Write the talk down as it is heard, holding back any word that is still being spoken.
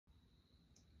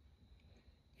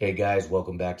Hey guys,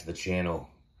 welcome back to the channel.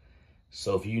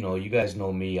 So if you guys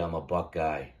know me, I'm a buck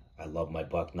guy. I love my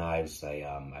buck knives.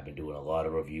 I've been doing a lot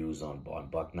of reviews on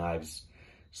buck knives.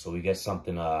 So we got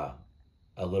something a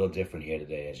little different here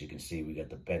today. As you can see, we got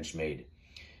the Benchmade,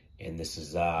 and this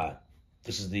is the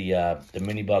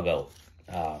mini Bugout.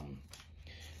 I'm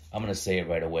gonna say it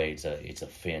right away. It's a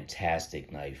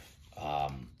fantastic knife.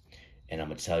 And I'm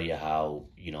gonna tell you how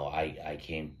I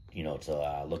came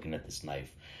to looking at this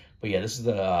knife. But yeah, this is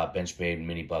the Benchmade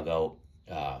Mini Bugout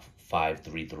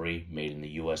 533, made in the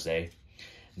USA.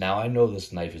 Now I know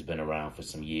this knife has been around for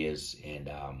some years, and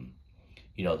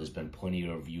there's been plenty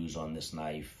of reviews on this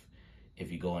knife.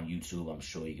 If you go on YouTube, I'm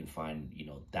sure you can find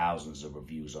thousands of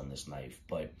reviews on this knife.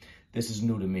 But this is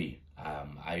new to me.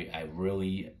 I've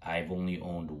only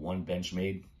owned one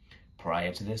Benchmade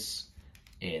prior to this,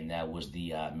 and that was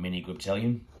the Mini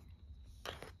Griptilian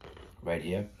right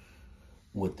here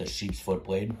with the sheep's foot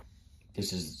blade.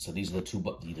 These are the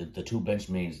two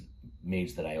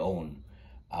Benchmades that I own,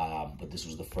 but this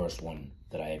was the first one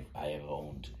that I ever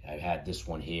owned. I've had this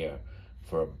one here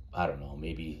for, I don't know,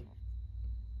 maybe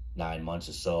 9 months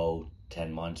or so,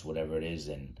 10 months, whatever it is,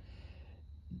 and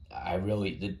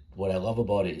what I love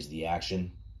about it is the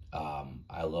action.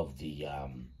 I love the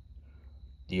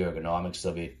ergonomics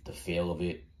of it, the feel of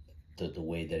it, the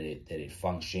way that it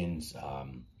functions.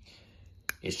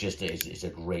 It's a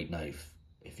great knife.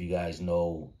 If you guys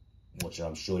know, which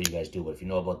I'm sure you guys do, but if you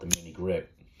know about the mini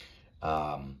grip,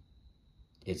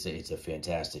 it's a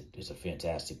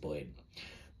fantastic blade.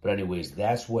 But anyways,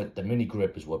 that's what the mini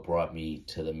grip is. What brought me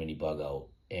to the mini Bugout.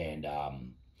 And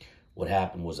what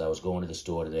happened was I was going to the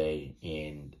store today,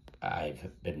 and I've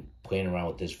been playing around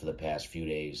with this for the past few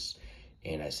days.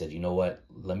 And I said, you know what?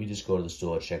 Let me just go to the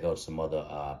store, check out some other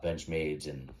Benchmades.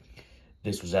 And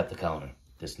this was at the counter.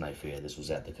 This knife here, this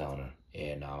was at the counter.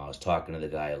 And I was talking to the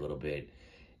guy a little bit.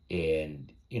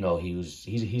 And,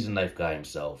 he's a knife guy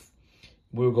himself.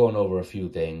 We were going over a few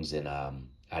things, and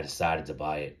I decided to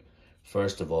buy it.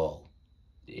 First of all,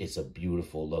 it's a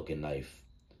beautiful looking knife.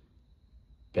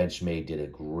 Benchmade did a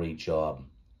great job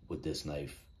with this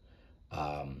knife.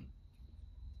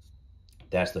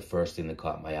 That's the first thing that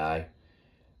caught my eye.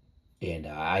 And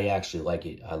I actually like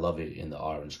it. I love it in the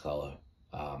orange color.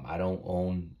 I don't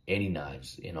own any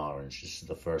knives in orange. This is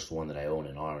the first one that I own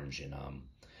in orange. And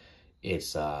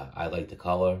I like the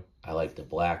color. I like the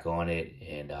black on it.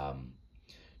 And,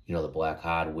 the black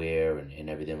hardware and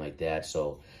everything like that.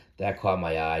 So that caught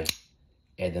my eye.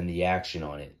 And then the action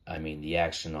on it. I mean, the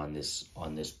action on this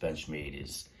Benchmade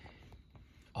is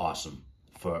awesome.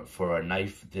 For a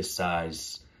knife this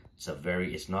size,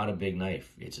 it's not a big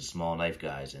knife. It's a small knife,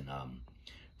 guys. And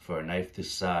for a knife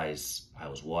this size, I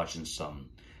was watching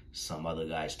some other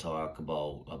guys talk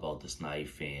about this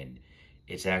knife, and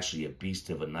it's actually a beast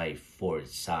of a knife for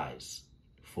its size.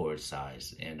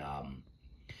 And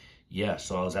yeah,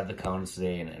 so I was at the counter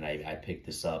today, and I picked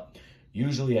this up.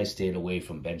 Usually I stayed away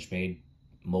from Benchmade,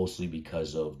 mostly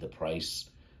because of the price.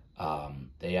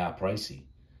 They are pricey.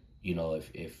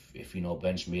 If you know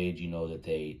Benchmade, you know that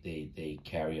they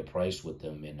carry a price with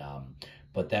them, and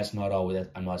but that's not always.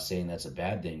 I'm not saying that's a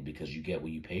bad thing, because you get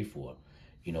what you pay for.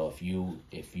 If you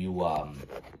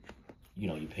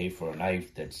you pay for a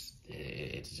knife it's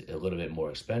a little bit more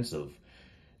expensive.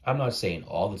 I'm not saying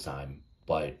all the time,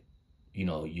 but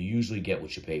you usually get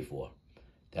what you pay for.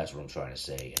 That's what I'm trying to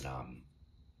say. And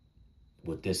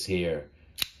with this here,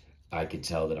 I can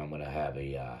tell that I'm gonna have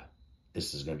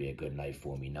this is gonna be a good knife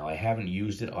for me. Now I haven't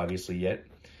used it obviously yet,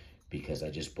 because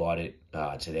I just bought it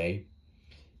today.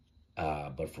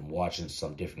 But from watching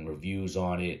some different reviews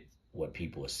on it, what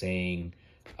people are saying,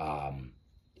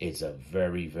 it's a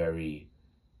very, very,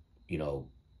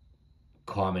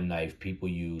 common knife people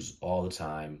use all the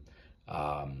time.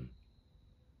 And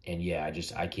yeah,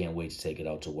 I can't wait to take it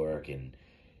out to work and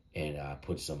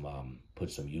put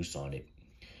some use on it.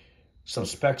 Some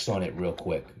specs on it real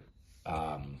quick.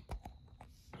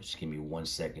 Just give me 1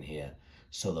 second here.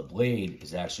 So the blade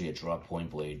is actually a drop point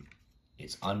blade.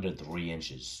 It's under 3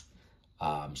 inches.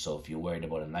 So if you're worried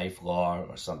about a knife flaw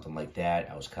or something like that,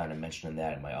 I was kind of mentioning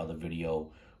that in my other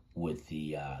video with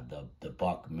the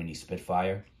Buck Mini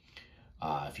Spitfire.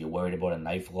 If you're worried about a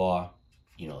knife flaw,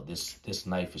 this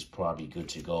knife is probably good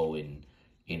to go in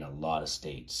a lot of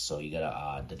states. So you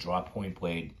got the drop point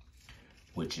blade,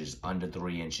 which is under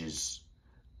 3 inches.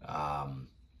 And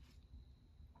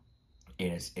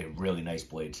it's a really nice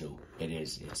blade too. It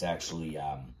is. It's actually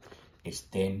it's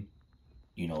thin.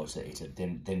 It's a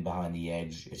thin behind the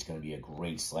edge. It's going to be a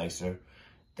great slicer.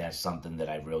 That's something that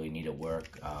I really need to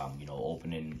work.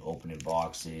 Opening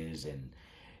boxes and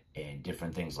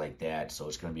different things like that. So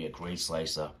it's going to be a great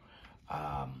slicer.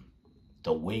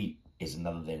 The weight is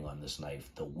another thing on this knife.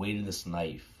 The weight of this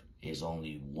knife is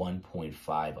only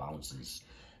 1.5 ounces,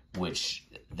 which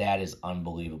that is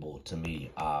unbelievable to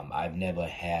me. I've never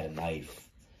had a knife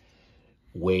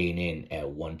weighing in at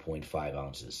 1.5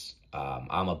 ounces.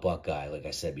 I'm a buck guy, like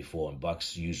I said before, and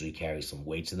bucks usually carry some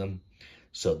weight to them.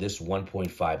 So this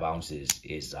 1.5 ounces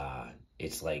is,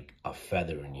 it's like a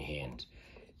feather in your hand.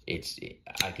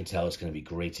 I can tell it's going to be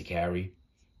great to carry.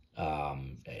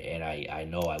 And I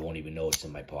know I won't even know it's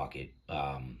in my pocket.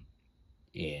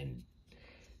 And,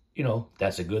 you know,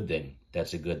 that's a good thing.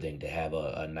 That's a good thing to have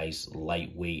a nice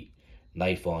lightweight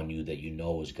knife on you that you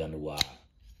know is going to,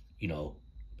 you know,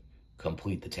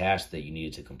 complete the task that you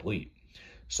needed to complete.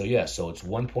 So yeah, so it's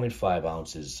 1.5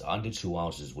 ounces, under 2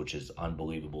 ounces, which is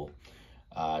unbelievable.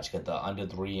 It's got the under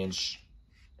 3-inch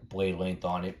blade length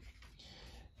on it.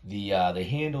 The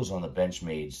handles on the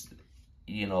Benchmades,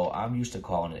 you know, I'm used to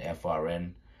calling it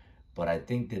FRN, but I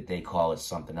think that they call it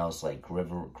something else like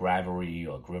Gravery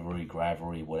or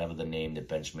Gravery, whatever the name that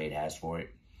Benchmade has for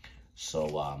it.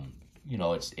 So, you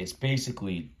know, it's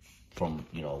basically, from,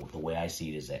 you know, the way I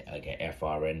see it, is like a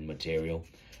FRN material,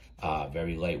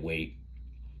 very lightweight.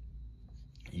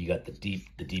 You got the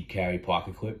deep carry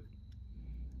pocket clip,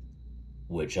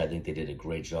 which I think they did a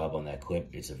great job on that clip.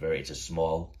 It's a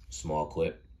small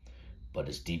clip, but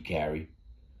it's deep carry.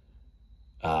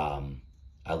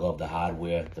 I love the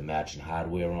hardware, the matching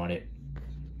hardware on it.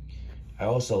 I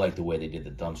also like the way they did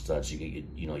the thumb studs. You get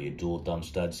your dual thumb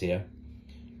studs here.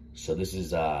 So this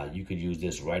is, you could use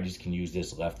this, righties can use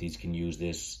this, lefties can use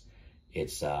this.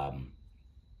 It's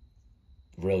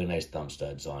really nice thumb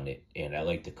studs on it. And I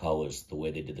like the colors, the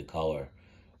way they did the color,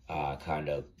 kind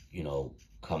of, you know,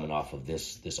 coming off of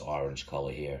this orange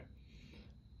color here.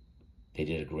 They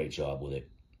did a great job with it.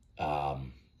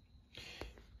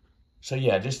 So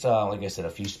yeah, just like I said, a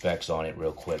few specs on it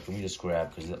real quick. Let me just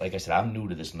grab, because like I said, I'm new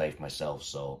to this knife myself,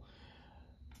 so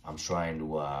I'm trying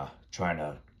to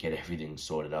get everything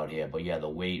sorted out here. But yeah, the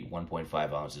weight,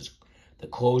 1.5 ounces. The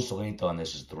closed length on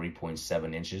this is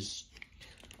 3.7 inches.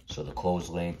 So the closed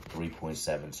length,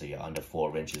 3.7, so you're under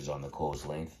 4 inches on the closed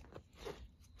length.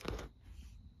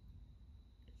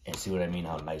 And see what I mean,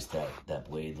 how nice that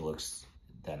blade looks?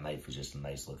 That knife is just a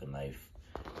nice looking knife.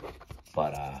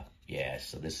 But yeah,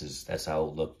 so that's how it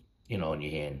will look, you know, in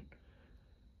your hand.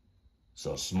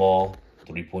 So small,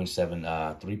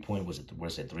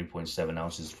 3.7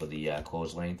 ounces for the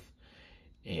closed length.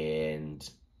 And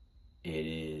it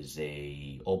is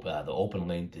the open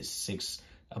length is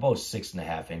about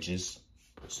 6.5 inches.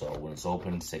 So when it's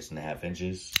open, 6.5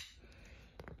 inches.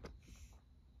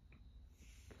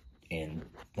 And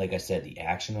like I said, the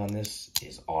action on this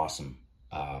is awesome.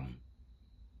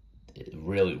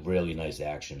 Really, really nice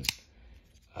action.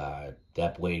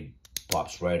 That blade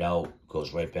pops right out,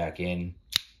 goes right back in.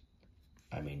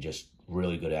 I mean, just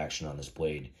really good action on this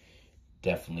blade.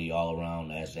 Definitely all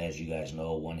around, as you guys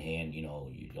know, one hand, you know,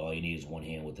 all you need is one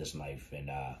hand with this knife. And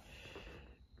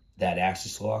that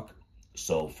axis lock,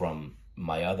 so from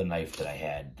my other knife that I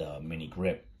had, the mini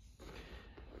grip,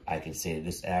 I can say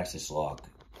this axis lock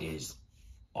is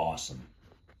awesome.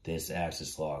 This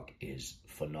axis lock is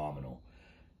phenomenal.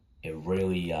 It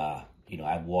really, you know,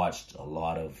 I've watched a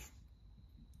lot of,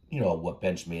 you know, what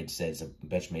Benchmade says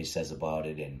about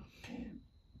it, and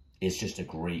it's just a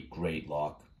great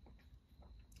lock.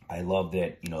 I love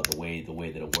that, you know, the way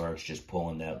that it works, just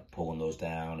pulling those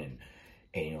down, and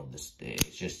you know, it's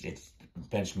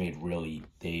Benchmade really,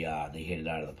 they hit it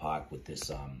out of the park with this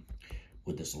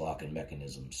locking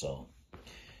mechanism. So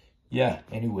yeah,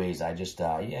 anyways, I just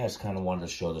yeah, just kind of wanted to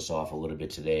show this off a little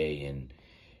bit today and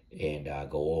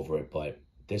go over it. But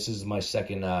this is my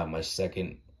second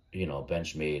you know,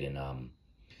 Benchmade, and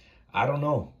I don't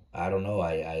know. I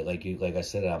like I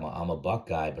said, I'm a buck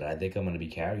guy, but I think I'm gonna be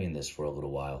carrying this for a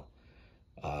little while.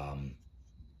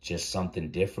 Just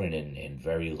something different and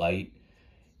very light,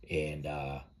 and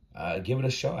give it a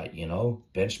shot. You know,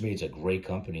 Benchmade's a great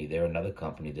company. They're another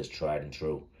company that's tried and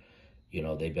true. You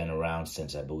know, they've been around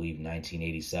since, I believe,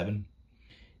 1987,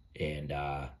 and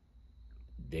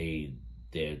they're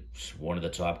one of the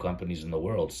top companies in the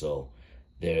world. So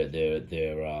they're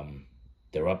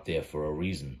up there for a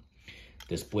reason.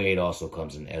 This blade also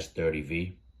comes in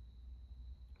S30V,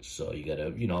 so you got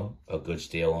a good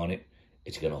steel on it.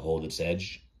 It's gonna hold its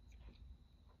edge.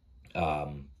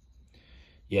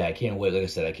 Yeah, I can't wait. Like I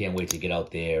said, I can't wait to get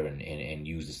out there and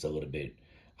use this a little bit.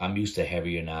 I'm used to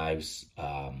heavier knives.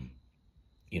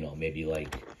 You know, maybe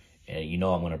like, and you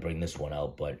know I'm gonna bring this one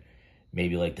out, but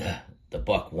maybe like the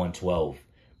Buck 112,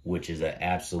 which is an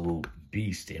absolute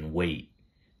beast in weight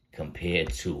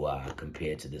compared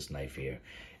to this knife here.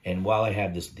 And while I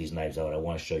have these knives out, I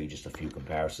want to show you just a few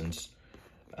comparisons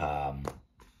of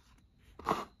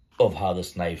how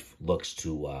this knife looks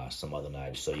to some other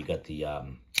knives. So you got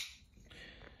the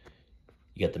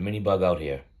mini bug out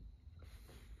here.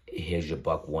 Here's your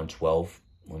buck 112.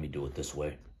 Let me do it this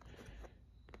way.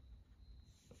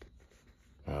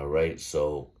 All right,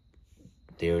 so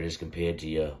there it is compared to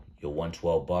your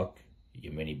 112 buck,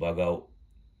 your mini bug out.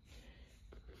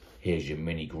 Here's your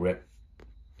mini grip.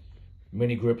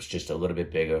 Mini grip's just a little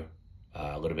bit bigger,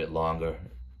 a little bit longer.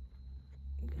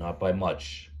 Not by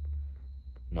much,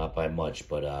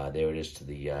 but there it is to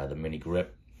the mini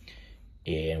grip.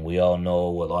 And we all know,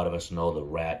 a lot of us know the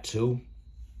Rat 2.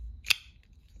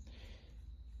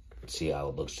 Let's see how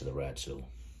it looks to the Rat 2.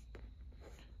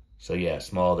 So yeah,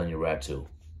 smaller than your Rat 2.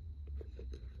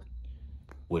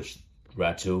 Which,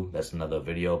 Rat 2, that's another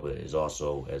video, but is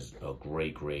also as a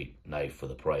great knife for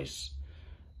the price.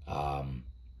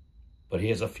 But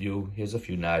here's a few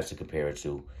knives to compare it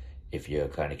to, if you're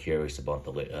kind of curious about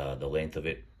the length of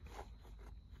it.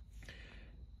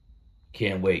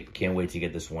 Can't wait to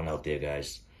get this one out there,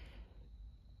 guys.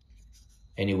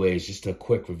 Anyways, just a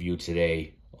quick review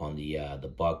today on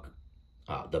the buck.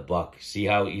 See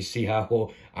how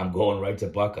I'm going right to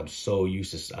buck? I'm so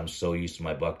used to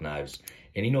my buck knives.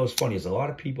 And you know what's funny is a lot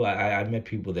of people, I've met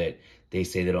people that they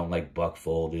say they don't like buck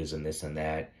folders and this and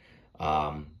that.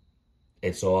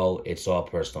 It's all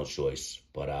personal choice,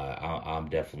 but I'm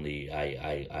definitely,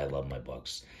 I love my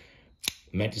bucks.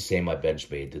 I meant to say my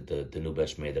Benchmade, the new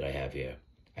Benchmade that I have here.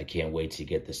 I can't wait to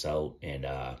get this out and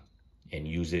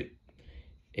use it.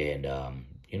 And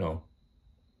you know,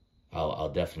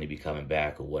 I'll definitely be coming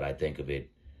back with what I think of it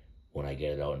when I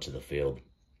get it out into the field.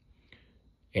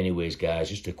 Anyways, guys,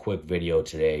 just a quick video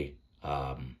today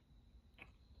on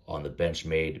the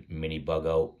Benchmade mini bug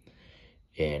out.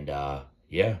 And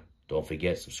yeah, don't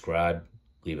forget, subscribe,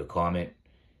 leave a comment,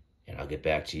 and I'll get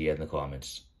back to you in the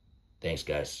comments. Thanks,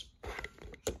 guys.